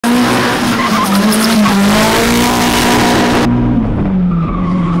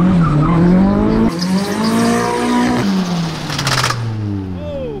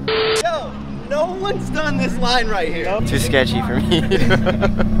right here. Too sketchy for me.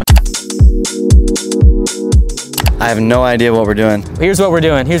 I have no idea what we're doing. Here's what we're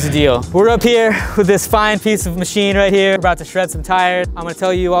doing. Here's the deal. We're up here with this fine piece of machine right here. We're about to shred some tires. I'm gonna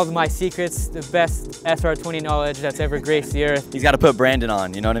tell you all of my secrets, the best SR20 knowledge that's ever graced the earth. He's got to put Brandon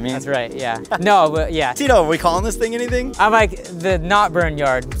on, you know what I mean? That's right, yeah. No, but yeah. Tito, are we calling this thing anything? I'm like the not burn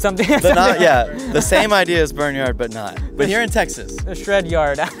yard. Something. Yeah, the same idea as burn yard, but not. But here in Texas. The shred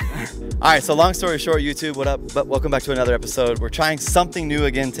yard. All right, so long story short, YouTube, what up? But welcome back to another episode. We're trying something new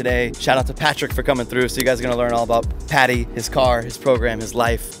again today. Shout out to Patrick for coming through. So you guys are gonna learn all about Patty, his car, his program, his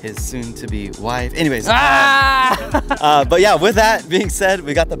life, his soon-to-be wife. Anyways, but yeah, with that being said,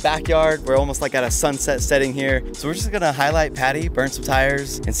 we got the backyard. We're almost like at a sunset setting here. So we're just gonna highlight Patty, burn some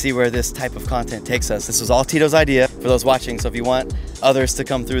tires, and see where this type of content takes us. This was all Tito's idea for those watching. So if you want others to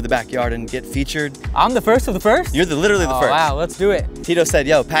come through the backyard and get featured. I'm the first of the first? You're literally the first. Wow, let's do it. Tito said,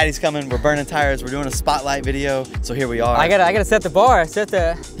 yo, Patty's coming, we're burning tires, we're doing a spotlight video, so here we are. I gotta set the bar,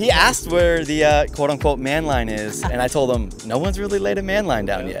 He asked where the quote unquote man line is, and I told him, no one's really laid a man line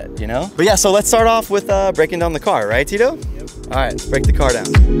down yet, you know? But yeah, so let's start off with breaking down the car, right, Tito? Yep. All right, let's break the car down.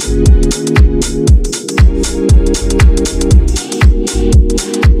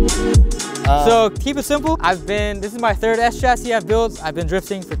 So keep it simple. This is my third S chassis I've built. I've been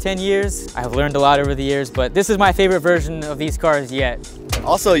drifting for 10 years. I've learned a lot over the years, but this is my favorite version of these cars yet.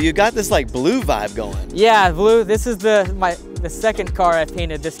 Also, you got this like blue vibe going. Yeah, blue. This is the second car I've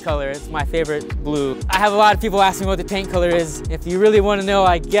painted this color. It's my favorite blue. I have a lot of people asking me what the paint color is. If you really want to know,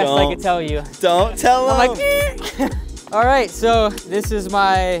 I guess I could tell you. Don't tell them. I'm like, All right, so this is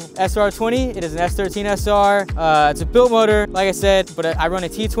my SR20. It is an S13 SR. It's a built motor, like I said, but I run a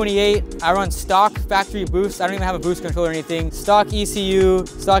T28. I run stock factory boost. I don't even have a boost controller or anything. Stock ECU,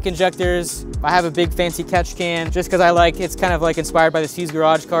 stock injectors. I have a big fancy catch can just because it's kind of like inspired by the C's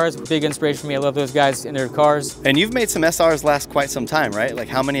Garage cars. Big inspiration for me. I love those guys in their cars. And you've made some SRs last quite some time, right? Like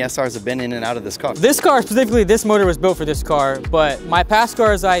how many SRs have been in and out of this car? This car specifically, this motor was built for this car, but my past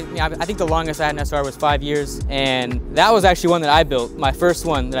cars, I think the longest I had an SR was 5 years, and that was actually one that I built, my first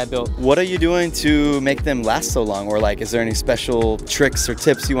one that I built. What are you doing to make them last so long? Or like, is there any special tricks or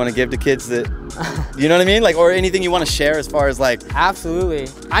tips you want to give to kids that, you know what I mean? Like, or anything you want to share as far as like... Absolutely.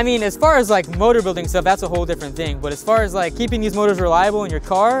 I mean, as far as like motor building stuff, that's a whole different thing. But as far as like keeping these motors reliable in your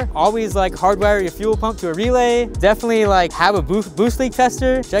car, always like hardwire your fuel pump to a relay. Definitely like have a boost leak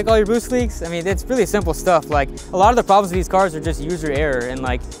tester, check all your boost leaks. I mean, it's really simple stuff. Like a lot of the problems with these cars are just user error, and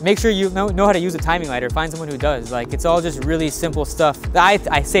like make sure you know how to use a timing lighter. Find someone who does. Like it's all just really simple stuff. I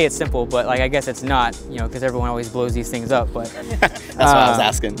say it's simple, but like I guess it's not, you know, because everyone always blows these things up. But that's what I was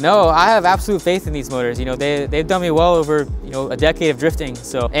asking. No, I have absolute faith in these motors. You know, they've done me well over, you know, a decade of drifting.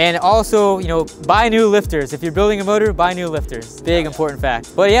 So, and also, you know, buy new lifters. If you're building a motor, buy new lifters. Big important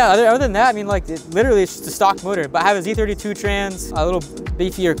fact. But yeah, other than that, I mean, like literally it's just a stock motor. But I have a Z32 trans, a little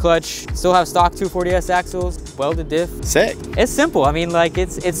beefier clutch, still have stock 240S axles, welded diff. Sick. It's simple. I mean, like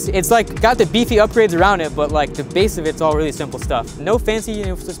it's like got the beefy upgrades around it, but like the base of it's all really simple stuff. No fancy, you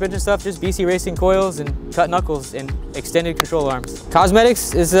know, suspension stuff, just BC racing coils and cut knuckles and extended control arms.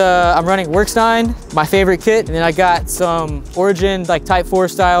 Cosmetics is I'm running Workstein, my favorite kit, and then I got some Origin like Type 4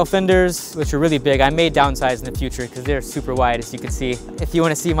 style fenders, which are really big. I may downsize in the future because they're super wide, as you can see. If you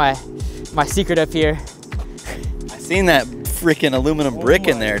want to see my secret up here. I seen that freaking aluminum brick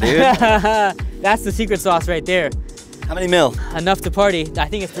in there, dude. That's the secret sauce right there. How many mil? Enough to party. I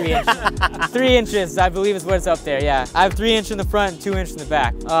think it's 3 inches. 3 inches, I believe is what's up there, yeah. I have 3 inch in the front, 2 inch in the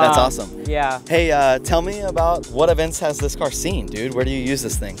back. That's awesome. Yeah. Hey, tell me about what events has this car seen, dude? Where do you use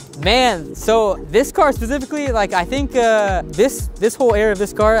this thing? Man, so this car specifically, like I think this whole area of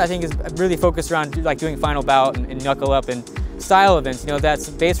this car, I think is really focused around like doing final bout and knuckle up and style events, you know, that's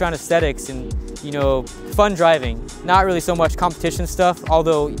based around aesthetics and, you know, fun driving. Not really so much competition stuff,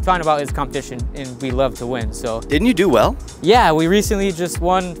 although Final Bout is competition and we love to win, so. Didn't you do well? Yeah, we recently just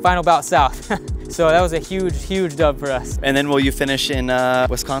won Final Bout South. So that was a huge dub for us. And then will you finish in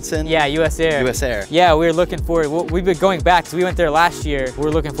Wisconsin? Yeah, US Air. US Air. Yeah, we're looking forward. We've been going back, because we went there last year. We're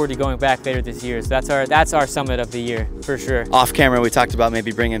looking forward to going back later this year. So that's our summit of the year, for sure. Off camera, we talked about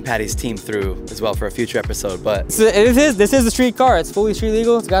maybe bringing Patty's team through as well for a future episode, but. So this is a street car. It's fully street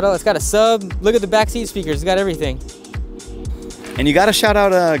legal. It's got a sub. Look at the backseat speakers. It's got everything. And you got to shout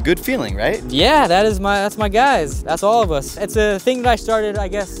out a Good Feeling, right? Yeah, that's my guys. That's all of us. It's a thing that I started, I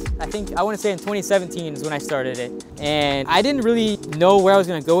want to say in 2017 is when I started it. And I didn't really know where I was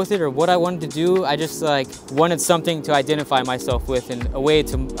gonna go with it or what I wanted to do. I just like wanted something to identify myself with and a way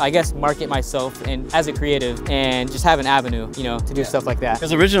to, I guess, market myself and as a creative and just have an avenue, you know, to do stuff like that.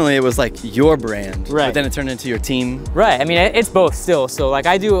 Because originally it was like your brand, right? But then it turned into your team. Right. I mean, it's both still. So like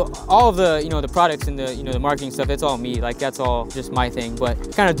I do all of the, you know, the products and the, you know, the marketing stuff. It's all me. Like that's all just my thing. But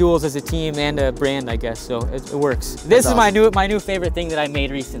it kind of duels as a team and a brand, I guess. So it works. This is awesome. my new favorite thing that I made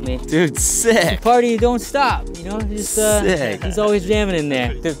recently. Dude, sick. Party, don't stop. You know, just sick. He's always jamming in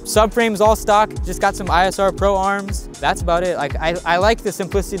there. The subframe's all stock. Just got some ISR Pro arms. That's about it. Like I like the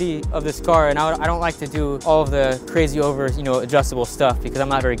simplicity of this car, and I don't like to do all of the crazy over, you know, adjustable stuff because I'm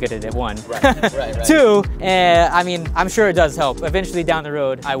not very good at it. One. Right. Two, I mean, I'm sure it does help. Eventually down the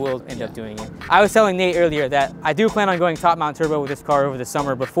road, I will end up doing it. I was telling Nate earlier that I do plan on going top mount turbo with this car over the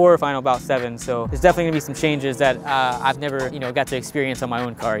summer before Final Bout 7. So there's definitely gonna be some changes that I've never, you know, got to experience on my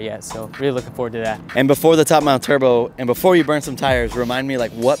own car yet. So really looking forward to that. And before the top mount turbo and before you burn some tires, remind me,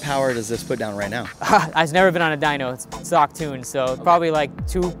 like, what power does this put down right now? I've never been on a dyno. It's stock tuned, so probably like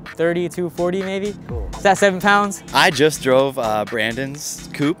 230, 240 maybe. Cool. Is that 7 pounds? I just drove Brandon's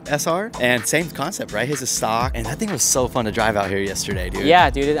Coupe SR, and same concept, right? His is stock, and that thing was so fun to drive out here yesterday, dude. Yeah,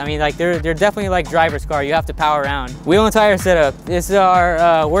 dude. I mean, like they're definitely like driver's car. You have to power around. Wheel and tire setup. This is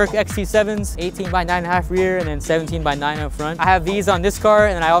our work XT7s, 18 by 9.5 rear, and then 17 by 9 up front. I have these on this car,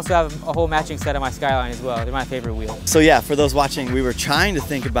 and then I also have a whole matching set on my Skyline as well. They're my favorite wheel. So yeah, for those watching, we were trying to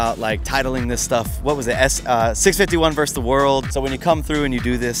think about like titling this stuff. What was it? 651 versus the world. So when you come through and you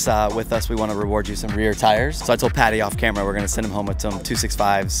do this with us, we want to reward you some rear tires. So I told Patty off camera, we're going to send him home with some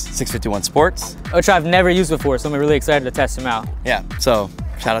 265s, 651 Sports. Which I've never used before, so I'm really excited to test them out. Yeah, so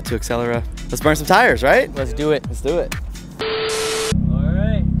shout out to Accelera. Let's burn some tires, right? Let's do it. Let's do it. All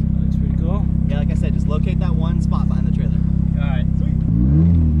right, looks pretty cool. Yeah, like I said, just locate that one spot behind the trailer. All right, sweet.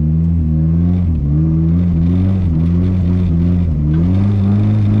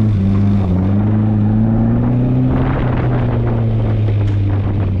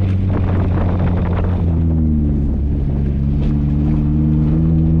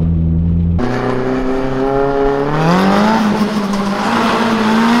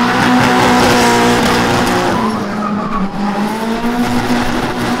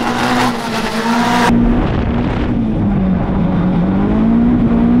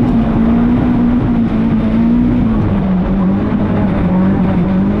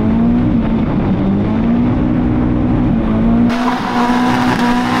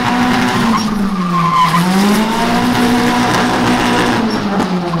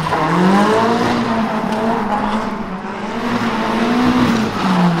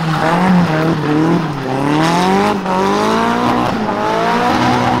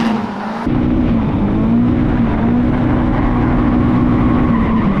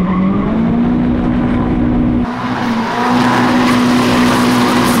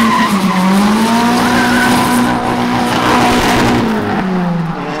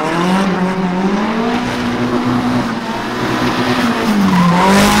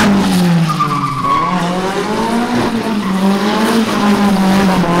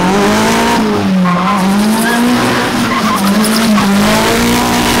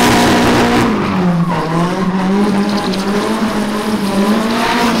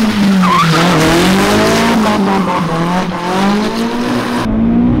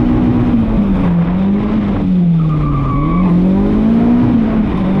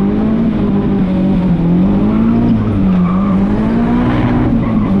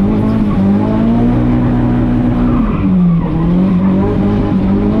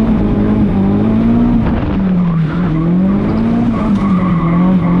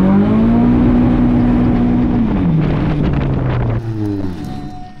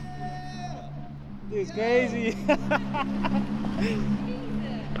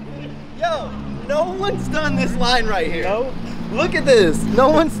 Yo, no one's done this line right here. Nope. Look at this. No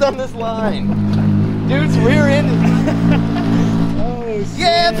one's done this line. Dude's rear-ended. Oh, shit.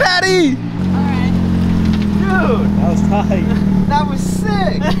 Yeah, Patty! Alright. Dude! That was tight. That was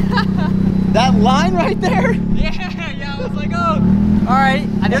sick! That line right there? Yeah, I was like, oh. Alright,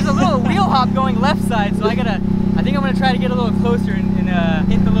 there's a little wheel hop going left side, so I think I'm gonna try to get a little closer and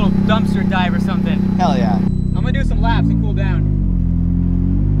hit the little dumpster dive or something. Hell yeah. I'm gonna do some laps and cool down.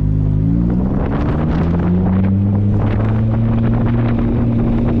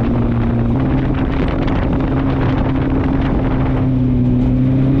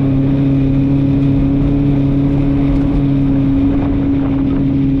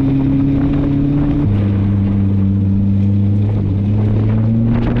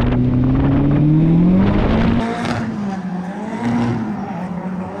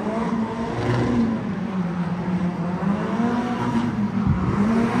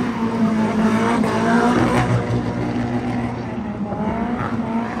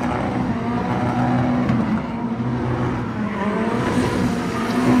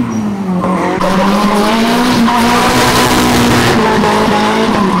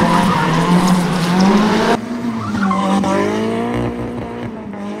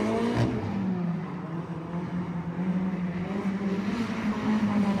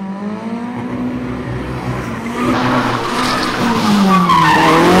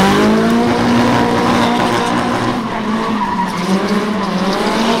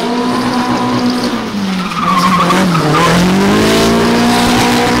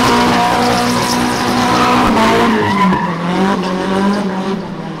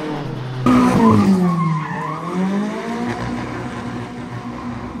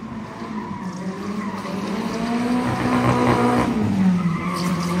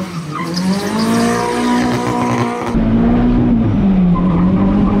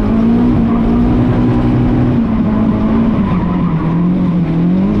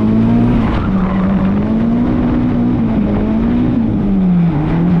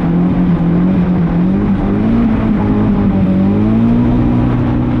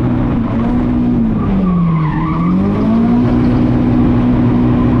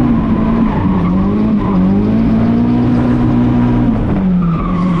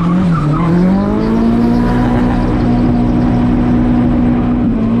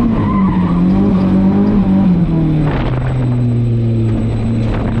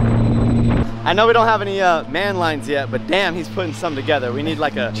 I know we don't have any man lines yet, but damn, he's putting some together. We need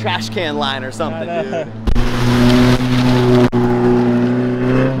like a trash can line or something, dude.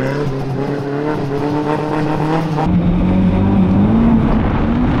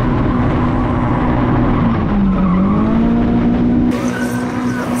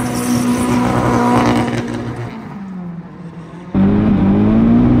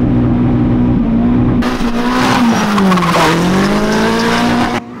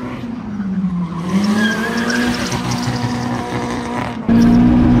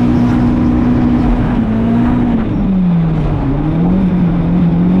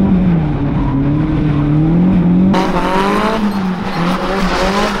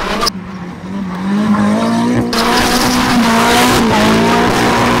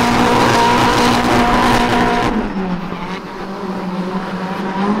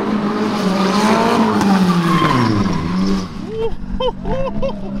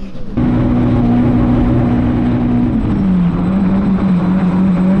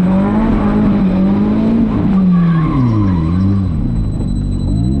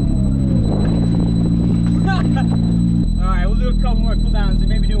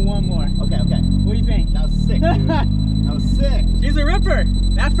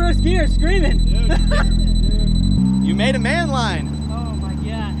 That first gear screaming. Dude, you made a man line. Oh my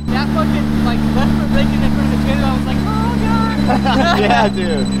god. That fucking like left foot braking in front of the trailer, I was like, oh god. Yeah,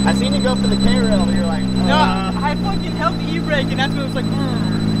 dude. I seen you go for the K-rail, but you're like, no, I fucking held the e-brake and that's when it was like,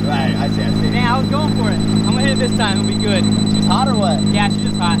 right, I see. Man, I was going for it. I'm gonna hit it this time, it'll be good. She's hot or what? Yeah, she's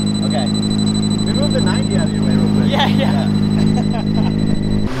just hot. Okay. We moved the 90 out of your way real quick. Yeah.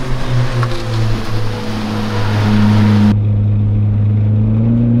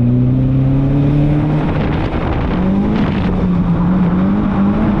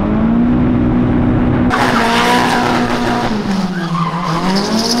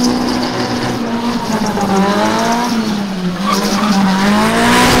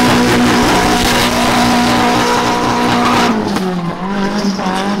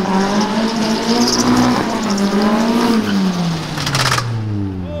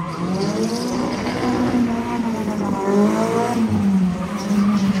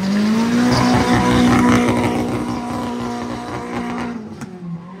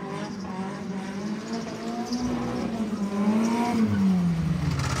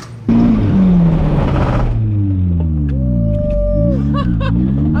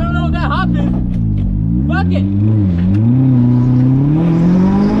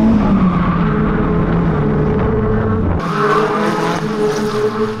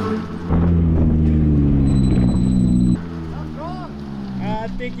 I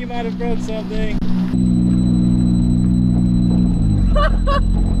think you might have broke something.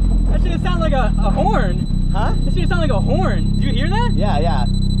 That should sound like a horn. Huh? That should sound like a horn. Did you hear that? Yeah.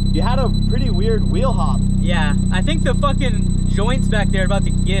 You had a pretty weird wheel hop. Yeah, I think the fucking joints back there are about to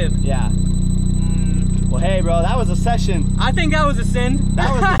give. Yeah. Well, hey, bro, that was a session. I think that was a sin.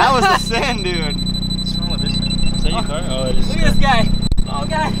 That was a sin, dude. What's wrong with this thing? Is that your car? Oh, it is. Look at this guy. Oh,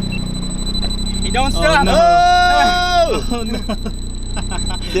 God. He don't stop. no. Oh no!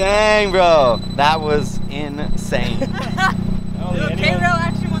 Dang, bro, that was insane. The K-rail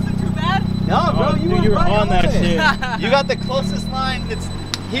action wasn't too bad. No, bro, you were right on that it. shit. You got the closest line that's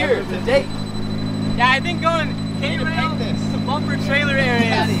here to date. Yeah, I think going K-rail to bumper trailer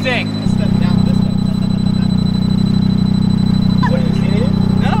area is sick. Step down this way. What, you seen it?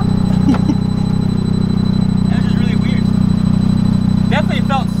 No. That was just really weird. Definitely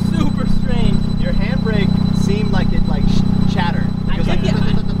felt super strange. Your handbrake seemed like it shattered.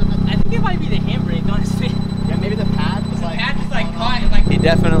 I think it might be the handbrake, honestly. Yeah, maybe the pad was like. The pad just like caught and like. He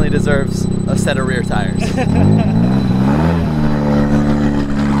definitely deserves a set of rear tires.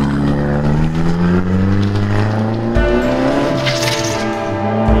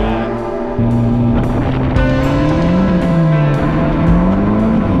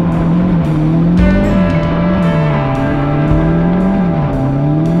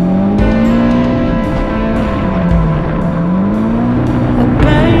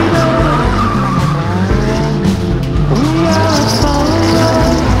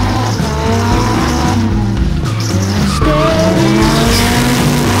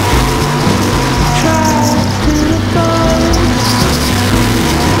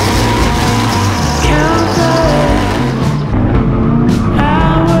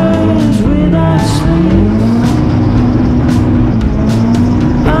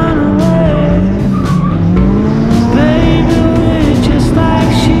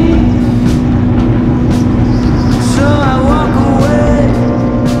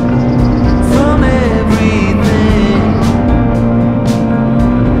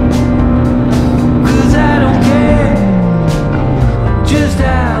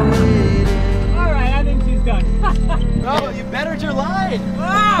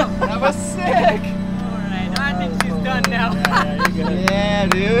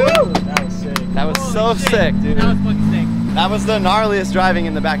 so shit. sick, dude. That was fucking sick. That was the gnarliest driving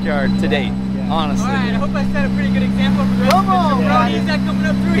in the backyard to date, honestly. All right, I hope I set a pretty good example for the rest Come of on, the jabronis that coming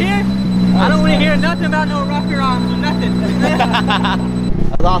up through here. I don't want to hear nothing about no rocker arms or nothing.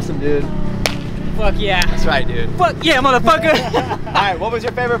 That's awesome, dude. Fuck yeah. That's right, dude. Fuck yeah, motherfucker. All right, what was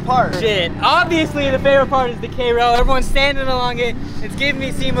your favorite part? Shit. Obviously, the favorite part is the K-Rail. Everyone's standing along it. It's giving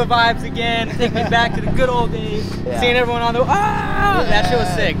me SEMA vibes again. Taking me back to the good old days. Yeah. Seeing everyone on the that shit was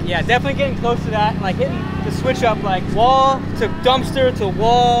sick. Yeah, definitely getting close to that. Like hitting the switch up, like wall to dumpster to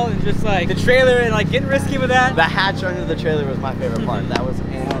wall, and just like the trailer and like getting risky with that. The hatch under the trailer was my favorite part. That was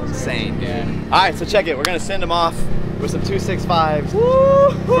insane. Yeah. All right, so check it. We're gonna send him off with some 265s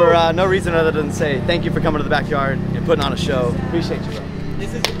for no reason other than say thank you for coming to the backyard and putting on a show. Appreciate you, bro.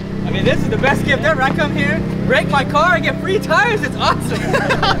 This is the best gift ever. I come here, break my car, I get free tires. It's awesome.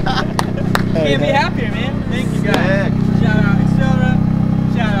 Can't be happier, man. Thank you guys. Sick. Shout out Excel.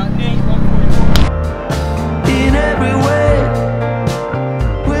 Shout out Nate. 144. In every way.